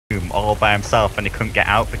all by himself and he couldn't get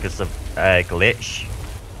out because of a glitch.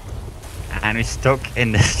 And he's stuck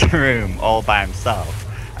in this room all by himself.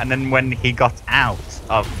 And then when he got out,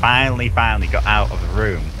 or finally got out of the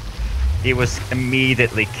room, he was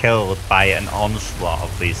immediately killed by an onslaught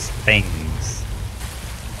of these things.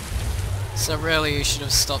 So really you should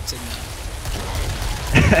have stopped in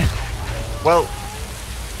there. Well,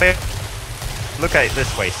 look at it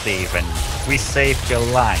this way, Stephen. We saved your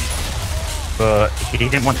life, but he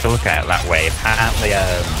didn't want to look at it that way. Apparently,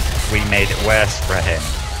 we made it worse for him.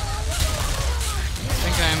 I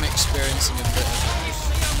think I am experiencing a bit of...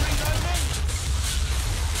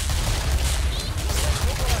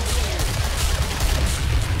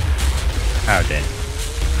 Oh dear.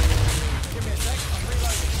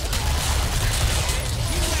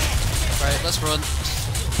 Right, let's run.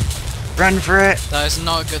 Run for it! That is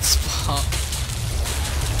not a good spot.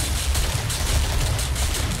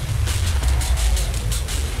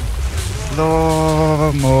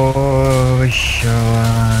 Slow motion.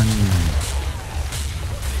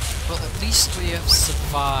 Well, at least we have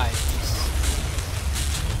survived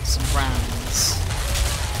some rounds.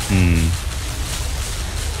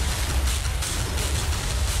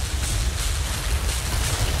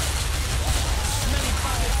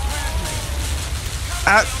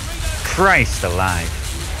 Christ alive.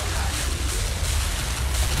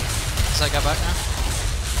 Does that guy back now?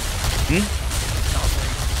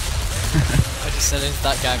 I just said, is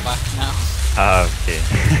that guy back now? Okay.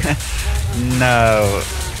 No.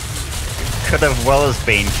 Could have well as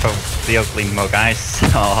been from the ugly mug I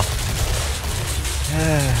saw.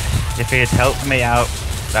 If he had helped me out,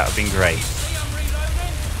 that would have been great.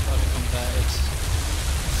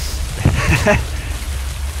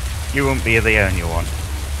 You won't be the only one.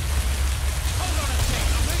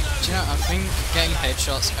 Do you know, I think getting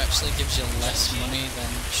headshots actually gives you less money than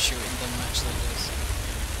shooting them actually does.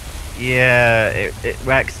 Yeah, it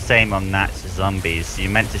works the same on Nazi zombies.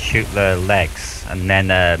 You're meant to shoot their legs and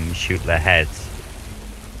then shoot their heads.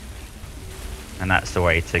 And that's the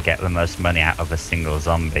way to get the most money out of a single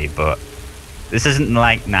zombie, but this isn't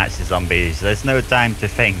like Nazi zombies. There's no time to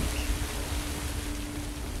think.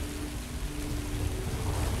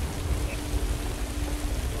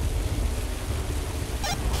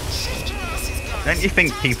 Don't you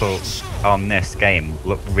think people on this game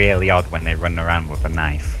look really odd when they run around with a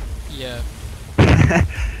knife? Yeah.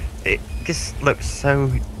 It just looks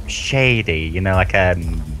so shady, you know, like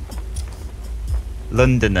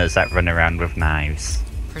Londoners that run around with knives.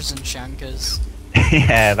 Prison shankers.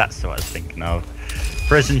 Yeah, that's what I was thinking of.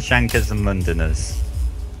 Prison shankers and Londoners.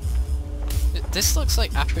 This looks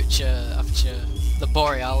like Aperture, the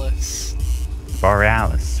Borealis.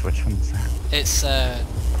 Borealis, which one's that? It's a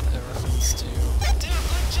reference to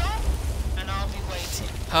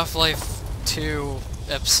Half-Life 2,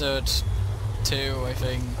 episode 2, I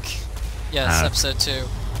think. Yes, episode 2.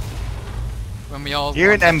 When we all... Do you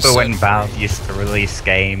remember when Valve used to release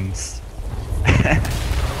games?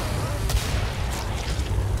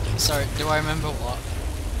 Sorry, do I remember what?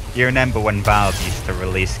 You remember when Valve used to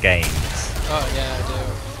release games? Oh yeah, I do.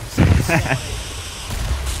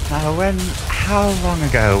 How long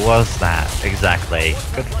ago was that exactly?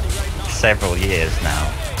 Good several years now.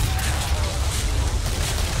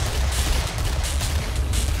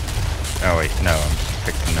 Oh wait, no, I'm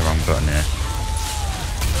clicking the wrong button here.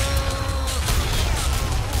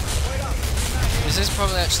 This is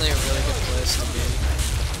probably actually a really good place to be.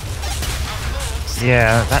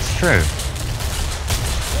 Yeah, that's true.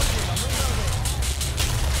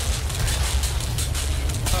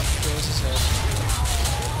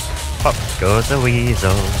 Pop goes the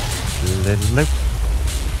weasel. Loop.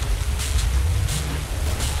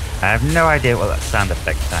 I have no idea what that sound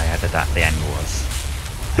effect I added at the end was.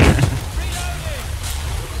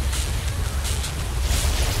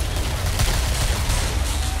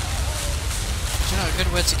 Do you know, a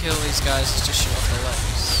good way to kill these guys is to shoot off their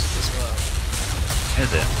legs as well.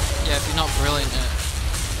 Is it? Yeah, if you're not brilliant at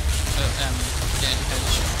getting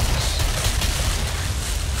headshots.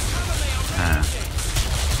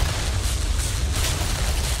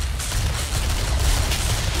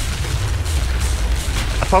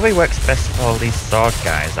 It probably works best for all these sword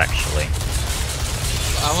guys, actually.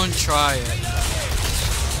 I won't try it. In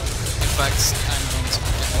fact, I'm going to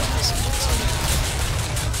get on this.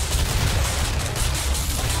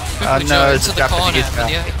 Oh no, it's into the corner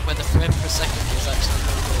Japanese guy. where the frame per second is actually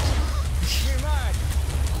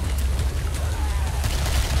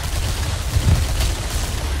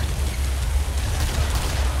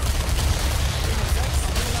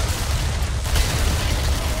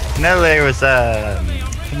really No, there was I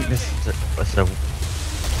think this was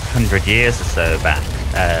 100 years or so back.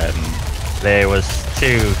 there was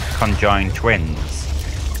two conjoined twins,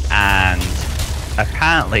 and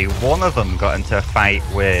apparently one of them got into a fight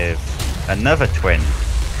with another twin.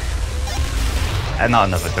 Not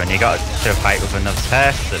another twin, he got into a fight with another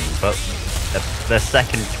person, but the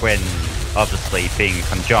second twin, obviously being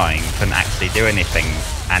conjoined, couldn't actually do anything,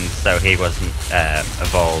 and so he wasn't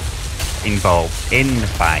involved in the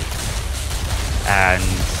fight. And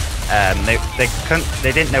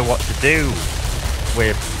they didn't know what to do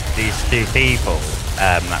with these two people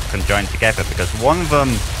that conjoined together, because one of them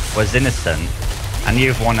was innocent and the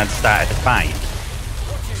other one had started a fight.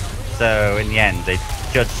 So in the end, the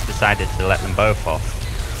judge decided to let them both off.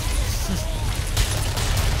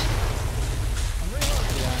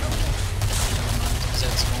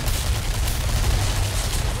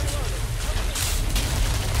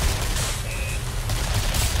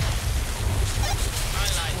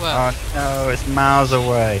 Well. Oh no, it's miles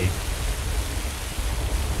away.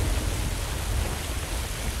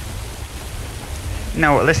 You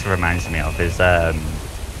know what this reminds me of is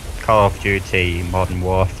Call of Duty Modern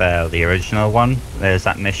Warfare, the original one. There's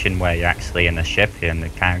that mission where you're actually in a ship, you're in the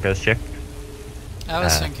cargo ship. I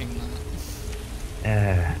was thinking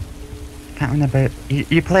that. Can't remember.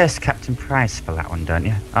 You play as Captain Price for that one, don't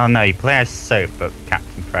you? Oh no, you play as Soap, but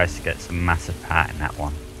Captain Price gets a massive part in that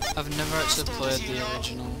one. I've never actually played the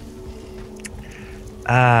original.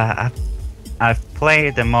 I've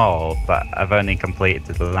played them all, but I've only completed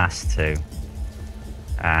the last two.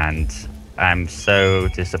 And I'm so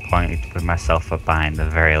disappointed with myself for buying the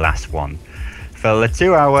very last one. For the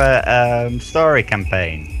 2-hour story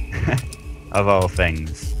campaign, of all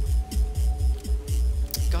things.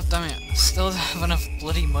 God damn it, I still don't have enough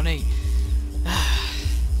bloody money.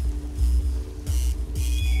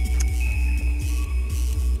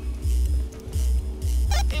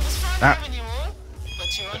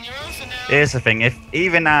 Here's the thing, if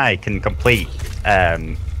even I can complete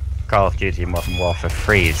Call of Duty Modern Warfare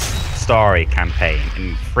 3's story campaign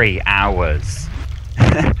in 3 hours,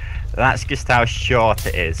 that's just how short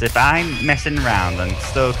it is. If I'm messing around and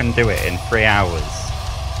still can do it in 3 hours,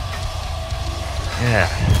 yeah,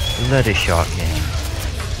 bloody short game.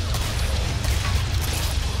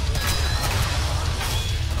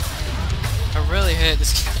 I really hate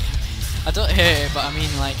this game. I don't hate it, but I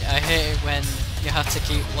mean, like, I hate it when you have to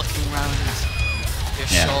keep looking around your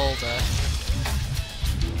shoulder.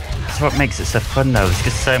 That's what makes it so fun though, there's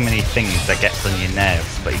just so many things that gets on your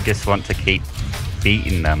nerves, but you just want to keep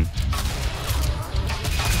beating them.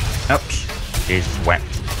 Oops, Jesus wept.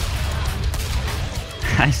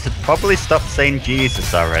 I should probably stop saying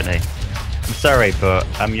Jesus already. I'm sorry, but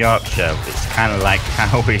I'm Yorkshire, it's kind of like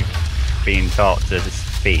how we've been taught to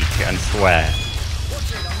speak and swear.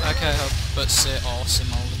 I can't help but say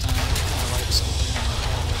awesome all the time. I like something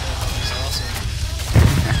it's awesome.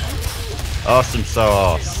 Awesome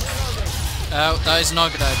sauce. Oh, that is not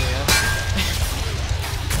a good idea.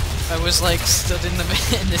 I was like stood in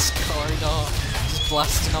this corridor, just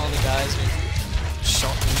blasting all the guys with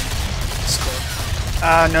shotgun stuff.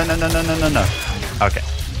 No. Okay.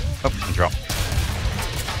 Oh, and drop.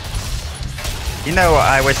 You know what?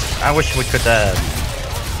 I wish we could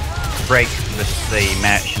break the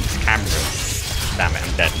merchant's cameras. Damn it,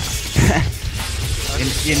 I'm dead.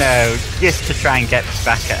 You know, just to try and get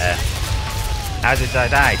back at her. How did I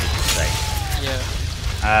die, did you say? Yeah.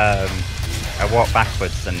 I walked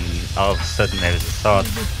backwards and all of a sudden there was a sword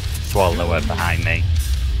swallower behind me.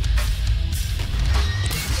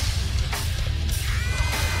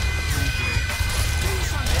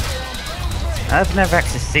 I've never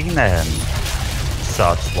actually seen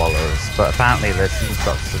sword swallowers, but apparently there's some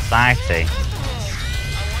sort of society.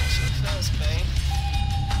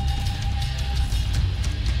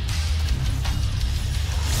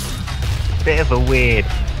 Bit of a weird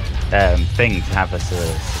thing to have as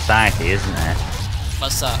a society, isn't it?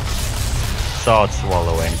 What's that? Sword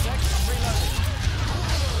swallowing.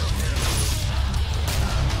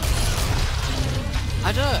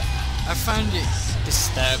 I found it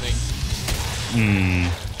disturbing.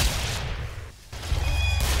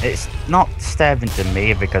 It's not disturbing to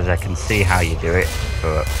me because I can see how you do it,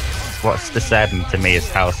 but what's disturbing to me is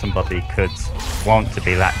how somebody could want to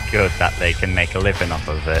be that good that they can make a living off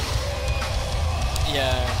of it.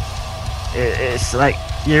 Yeah. It's like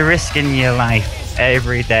you're risking your life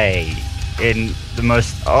every day in the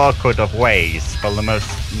most awkward of ways for the most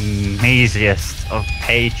easiest of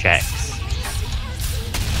paychecks.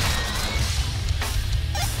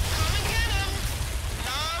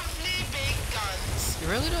 You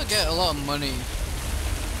really don't get a lot of money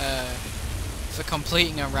for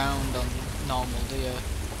completing a round on normal, do you?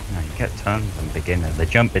 No, you get tons on beginner. The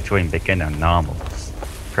jump between beginner and normals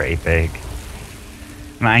pretty big.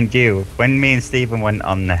 Mind you, when me and Stephen went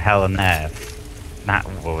on the Hell on Earth, that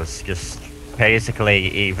was just basically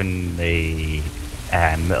even the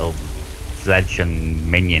little sledge and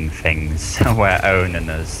minion things were owning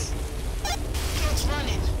us. Kids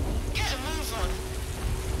running. Get a move on.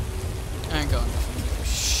 I ain't got nothing.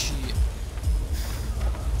 Shit.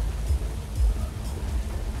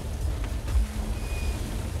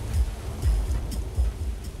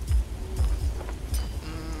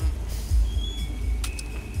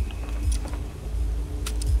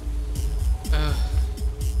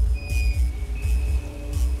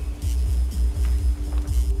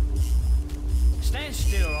 Stand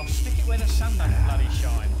still or I'll stick it where the sun don't bloody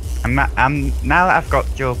shine. Now that I've got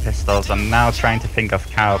dual pistols, I'm now trying to think of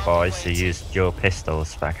cowboys who use dual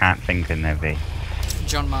pistols, but I can't think of any.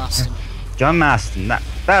 John Marston. John Marston,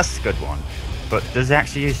 that's a good one. But does he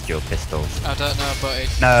actually use dual pistols? I don't know, but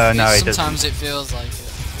No, he doesn't. sometimes it feels like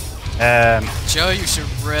it. Joe, you should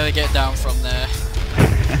really get down from there.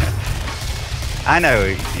 I know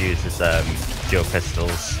he uses dual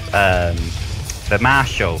pistols. The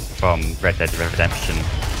Marshal from Red Dead Redemption.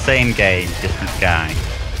 Same game, different guy.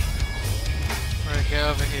 Right, get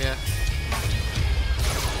over here.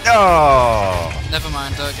 Oh! Never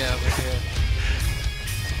mind, don't get over here.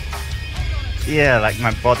 Yeah, like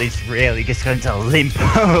my body's really just going to limp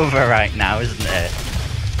over right now, isn't it?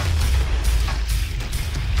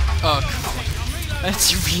 Oh, come on. I had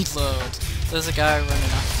to reload. There's a guy running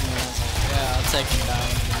after me. I was like, yeah, I'll take him down.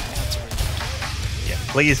 And I had to reload. Yeah,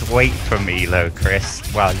 please wait for me, though, Chris,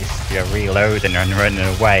 while you're reloading and running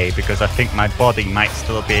away, because I think my body might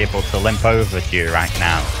still be able to limp over to you right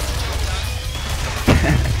now.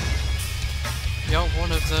 You're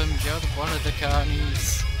one of them. You're one of the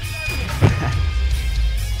Carnies.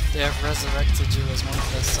 They have resurrected you as one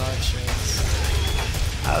of their sideshows.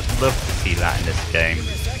 I'd love to see that in this game.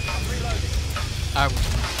 I would.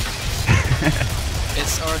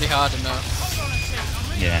 It's already hard enough.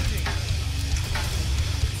 Yeah.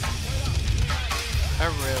 I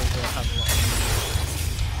really don't have a lot.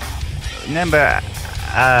 Remember,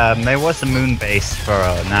 there was a moon base for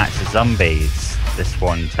Nights of Zombies this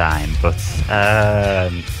one time, but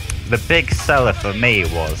the big seller for me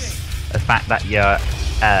was the fact that your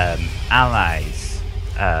allies,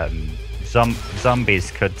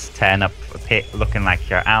 zombies could turn up looking like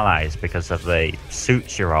your allies because of the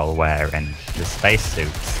suits you're all wearing, the space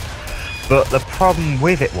suits. But the problem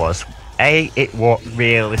with it was, A, it walked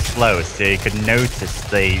really slow, so you could notice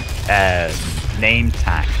the name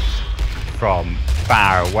tag from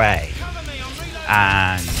far away,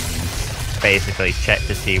 and basically check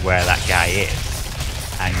to see where that guy is.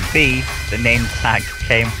 And B, the name tag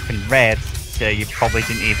came up in red, so you probably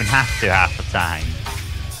didn't even have to half the time.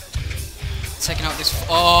 Taking out this.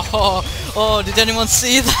 Oh! Did anyone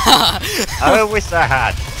see that? I wish I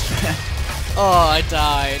had. Oh, I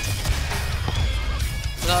died.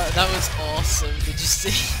 That was awesome. Did you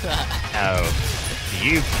see that? Oh, the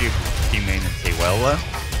YouTube community will,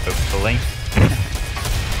 hopefully.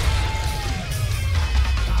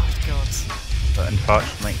 Oh god. But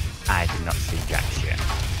unfortunately, I did not see jack shit.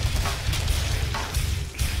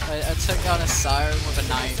 I took down a siren with a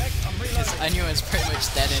knife because I knew it was pretty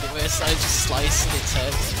much dead anyway, so I just sliced its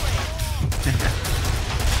head.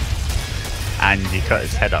 And you cut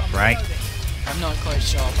his head off, right? I'm not quite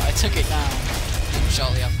sure, but I took it down. And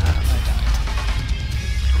shortly after that, I died.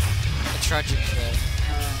 A tragic fate.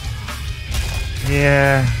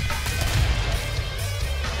 Yeah.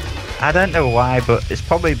 I don't know why, but it's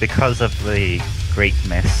probably because of the Greek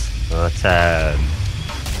myths, but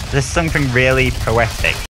there's something really poetic